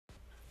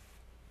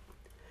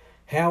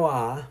How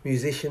are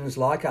musicians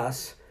like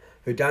us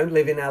who don't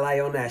live in LA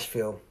or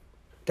Nashville,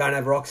 don't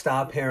have rock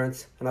star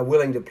parents and are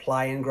willing to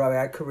play and grow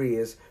our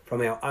careers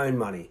from our own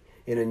money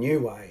in a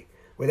new way,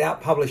 without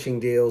publishing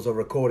deals or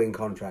recording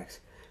contracts,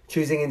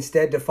 choosing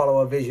instead to follow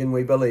a vision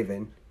we believe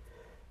in,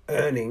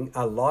 earning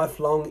a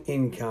lifelong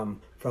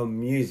income from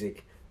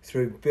music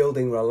through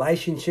building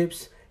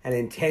relationships and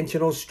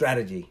intentional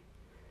strategy,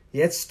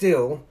 yet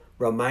still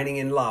remaining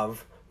in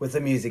love with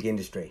the music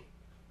industry?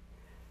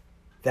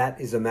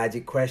 That is a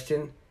magic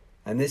question,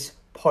 and this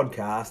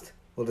podcast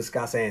will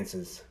discuss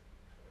answers.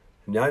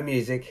 No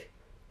music,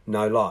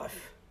 no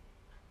life.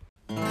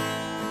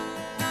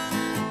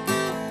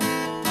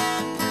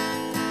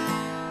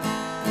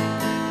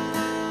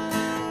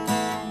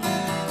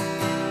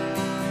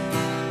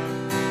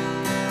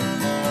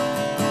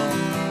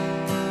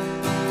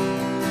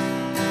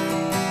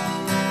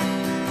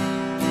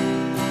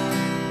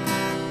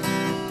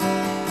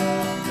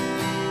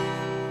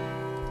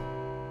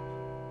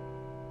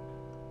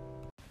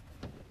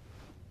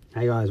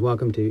 Hey guys,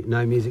 welcome to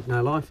No Music,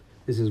 No Life.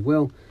 This is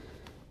Will.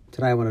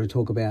 Today I wanted to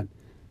talk about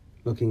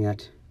looking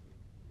at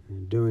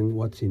doing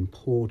what's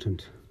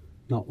important,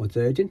 not what's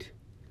urgent.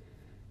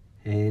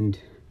 And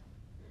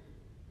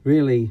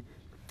really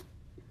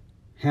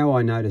how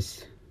I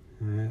notice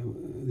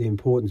the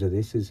importance of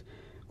this is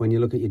when you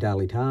look at your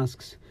daily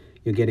tasks,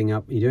 you're getting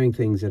up, you're doing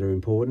things that are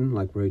important,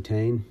 like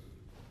routine,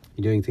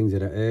 you're doing things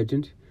that are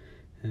urgent.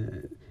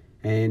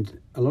 And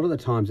a lot of the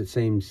times it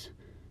seems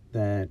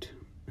that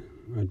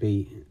I'd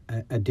be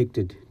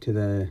addicted to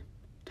the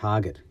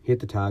target, hit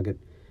the target,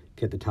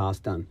 get the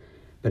task done.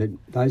 But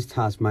those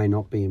tasks may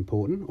not be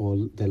important or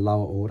they're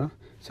lower order.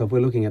 So if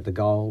we're looking at the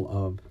goal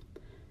of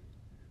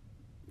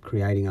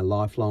creating a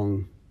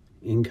lifelong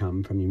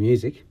income from your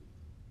music,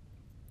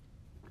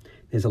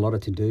 there's a lot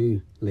of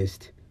to-do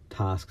list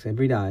tasks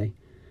every day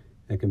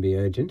that can be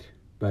urgent,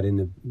 but in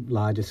the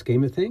larger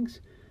scheme of things,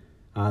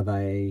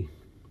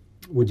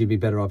 would you be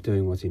better off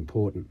doing what's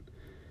important?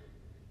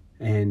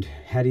 And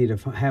how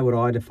would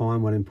I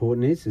define what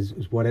important is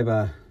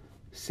whatever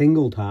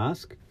single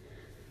task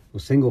or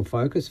single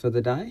focus for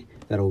the day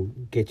that'll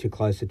get you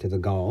closer to the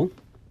goal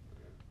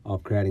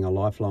of creating a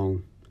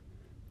lifelong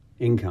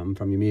income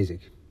from your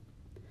music.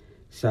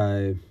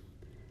 So,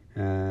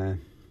 on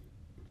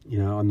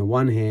the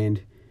one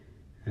hand,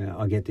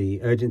 I get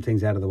the urgent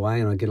things out of the way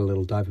and I get a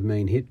little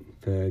dopamine hit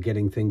for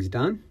getting things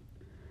done.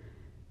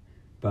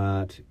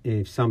 But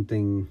if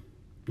something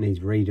needs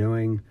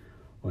redoing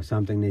or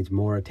something needs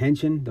more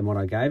attention than what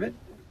I gave it,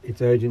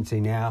 its urgency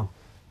now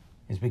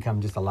has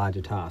become just a larger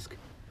task.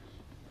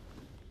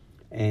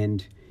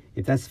 And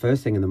if that's the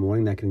first thing in the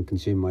morning, that can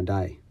consume my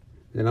day.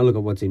 Then I look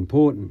at what's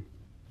important,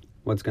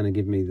 what's going to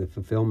give me the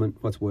fulfillment,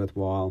 what's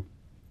worthwhile.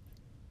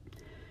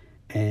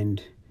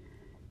 And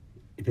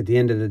if at the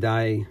end of the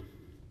day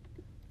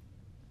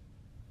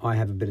I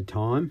have a bit of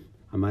time,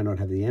 I may not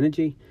have the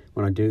energy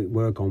when I do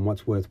work on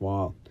what's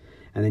worthwhile.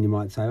 And then you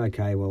might say,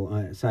 okay,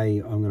 well, say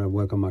I'm going to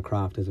work on my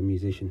craft as a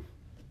musician.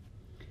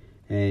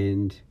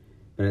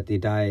 But at the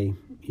day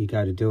you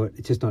go to do it,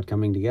 it's just not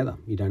coming together.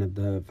 You don't have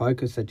the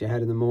focus that you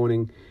had in the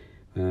morning.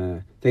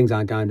 Things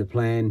aren't going to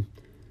plan.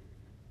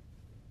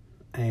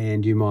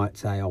 And you might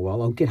say, oh,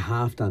 well, I'll get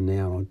half done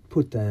now. I'll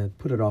put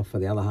it off for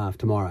the other half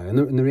tomorrow.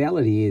 And the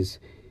reality is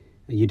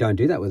you don't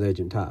do that with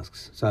urgent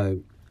tasks. So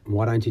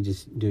why don't you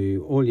just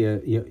do all your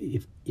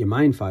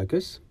main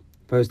focus,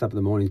 first up in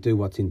the morning, do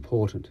what's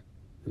important.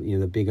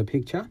 The bigger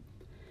picture,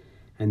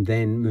 and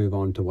then move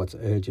on to what's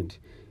urgent,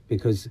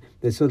 because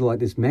there's sort of like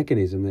this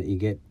mechanism that you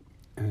get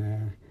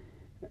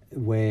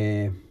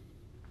where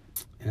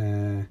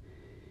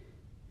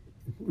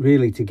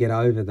really to get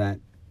over that,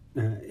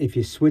 if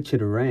you switch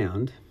it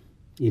around,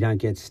 you don't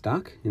get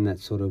stuck in that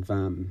sort of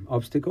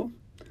obstacle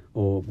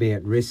or be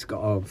at risk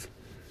of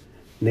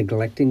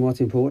neglecting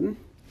what's important.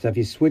 So if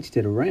you switched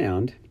it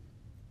around,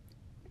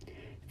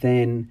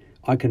 then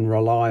I can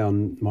rely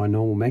on my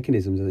normal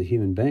mechanisms as a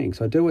human being.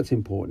 So I do what's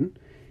important.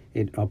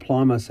 I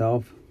apply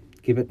myself,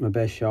 give it my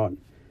best shot.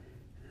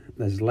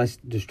 There's less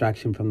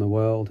distraction from the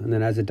world. And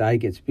then as the day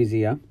gets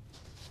busier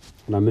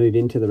and I move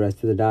into the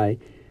rest of the day,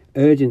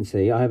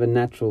 urgency, I have a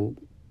natural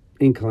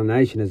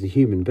inclination as a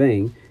human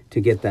being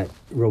to get that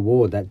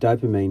reward, that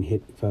dopamine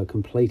hit for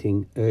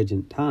completing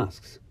urgent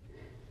tasks.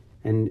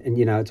 And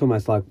it's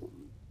almost like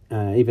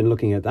even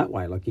looking at it that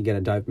way, like you get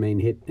a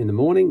dopamine hit in the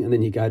morning and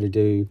then you go to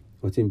do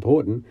what's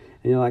important,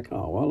 and you're like,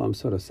 oh, well, I'm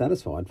sort of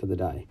satisfied for the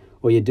day.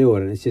 Or you do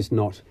it, and it's just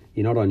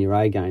you're not on your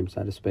A game,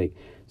 so to speak.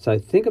 So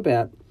think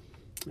about,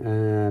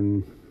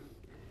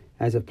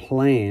 as a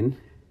plan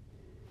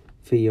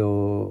for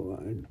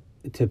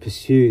to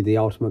pursue the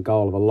ultimate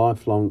goal of a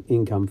lifelong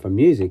income from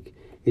music,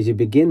 is you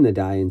begin the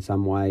day in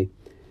some way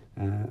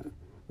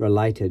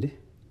related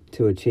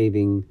to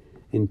achieving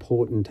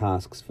important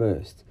tasks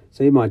first.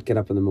 So you might get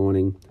up in the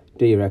morning,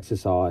 do your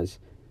exercise,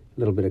 a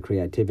little bit of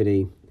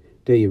creativity,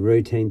 do your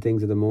routine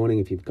things in the morning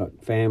if you've got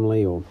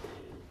family or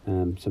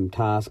some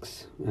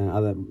tasks,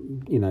 other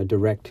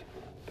direct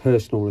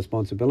personal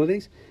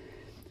responsibilities.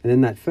 And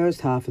then that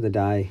first half of the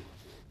day,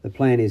 the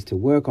plan is to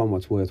work on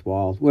what's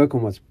worthwhile, work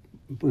on what's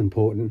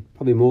important,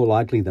 probably more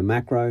likely the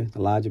macro,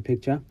 the larger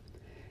picture.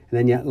 And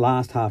then your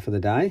last half of the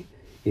day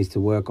is to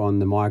work on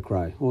the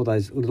micro, all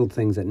those little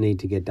things that need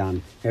to get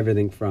done.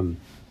 Everything from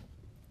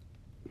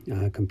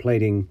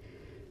completing,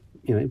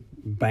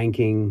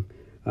 banking,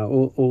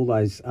 all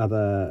those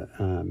other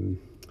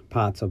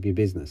parts of your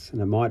business.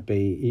 And it might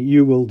be,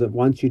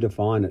 once you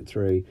define it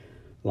through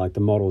like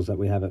the models that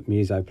we have at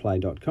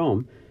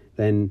musoplay.com,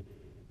 then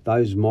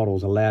those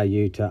models allow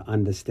you to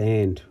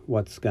understand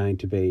what's going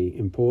to be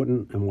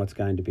important and what's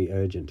going to be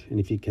urgent. And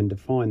if you can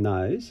define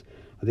those,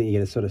 I think you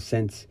get a sort of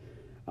sense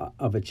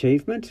of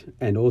achievement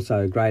and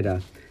also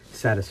greater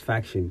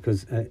satisfaction,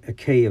 because a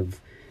key of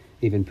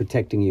even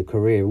protecting your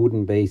career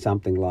wouldn't be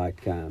something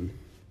like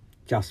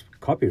just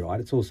copyright.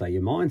 It's also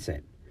your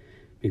mindset,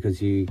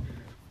 because you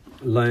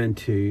learn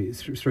through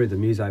the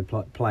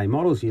MusoPlay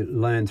models, you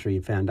learn through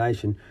your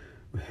foundation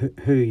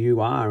who you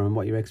are and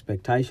what your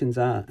expectations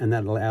are, and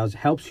that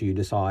helps you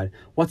decide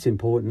what's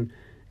important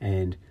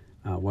and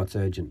what's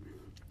urgent.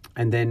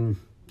 And then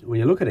when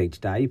you look at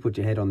each day, you put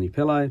your head on your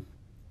pillow,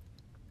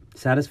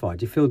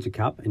 satisfied. You filled your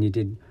cup and you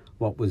did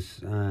what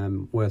was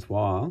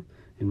worthwhile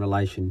in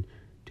relation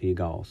to your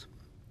goals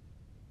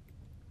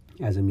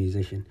as a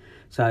musician.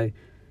 So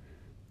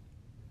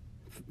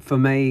for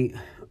me,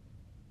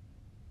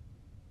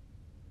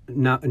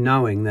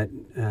 knowing that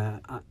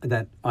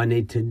that I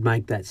need to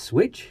make that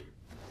switch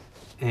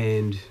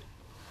and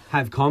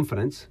have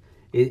confidence,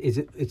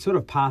 it sort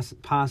of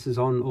passes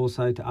on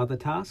also to other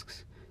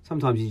tasks.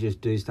 Sometimes you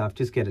just do stuff,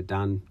 just get it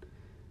done,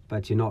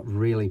 but you're not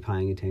really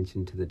paying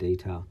attention to the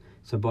detail.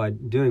 So by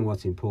doing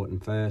what's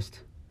important first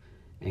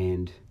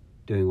and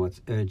doing what's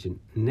urgent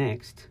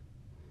next,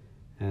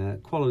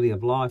 quality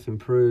of life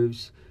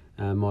improves,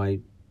 my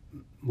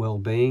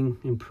well-being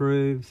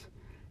improves,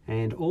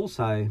 and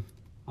also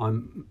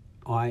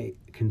I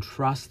can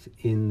trust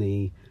in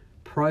the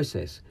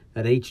process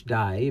that each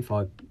day,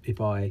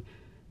 if I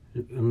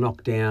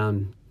knock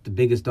down the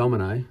biggest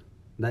domino,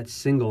 that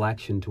single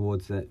action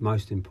towards the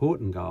most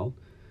important goal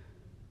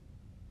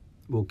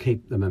will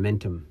keep the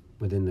momentum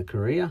within the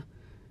career.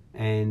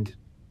 And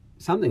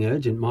something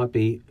urgent might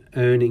be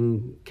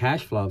earning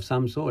cash flow of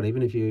some sort,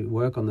 even if you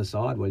work on the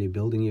side while you're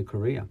building your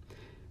career.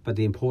 But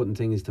the important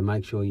thing is to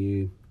make sure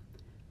you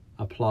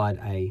applied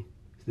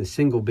the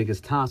single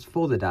biggest task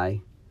for the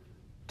day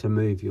to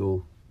move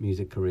your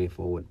music career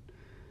forward.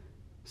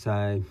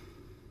 So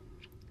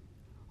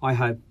I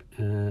hope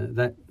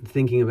that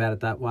thinking about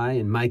it that way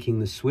and making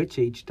the switch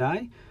each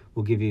day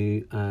will give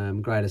you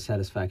greater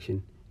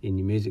satisfaction in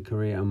your music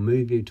career and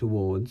move you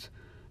towards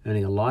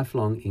earning a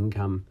lifelong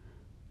income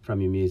from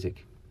your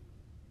music.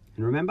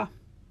 And remember,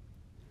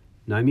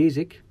 no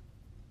music,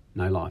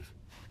 no life.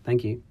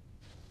 Thank you.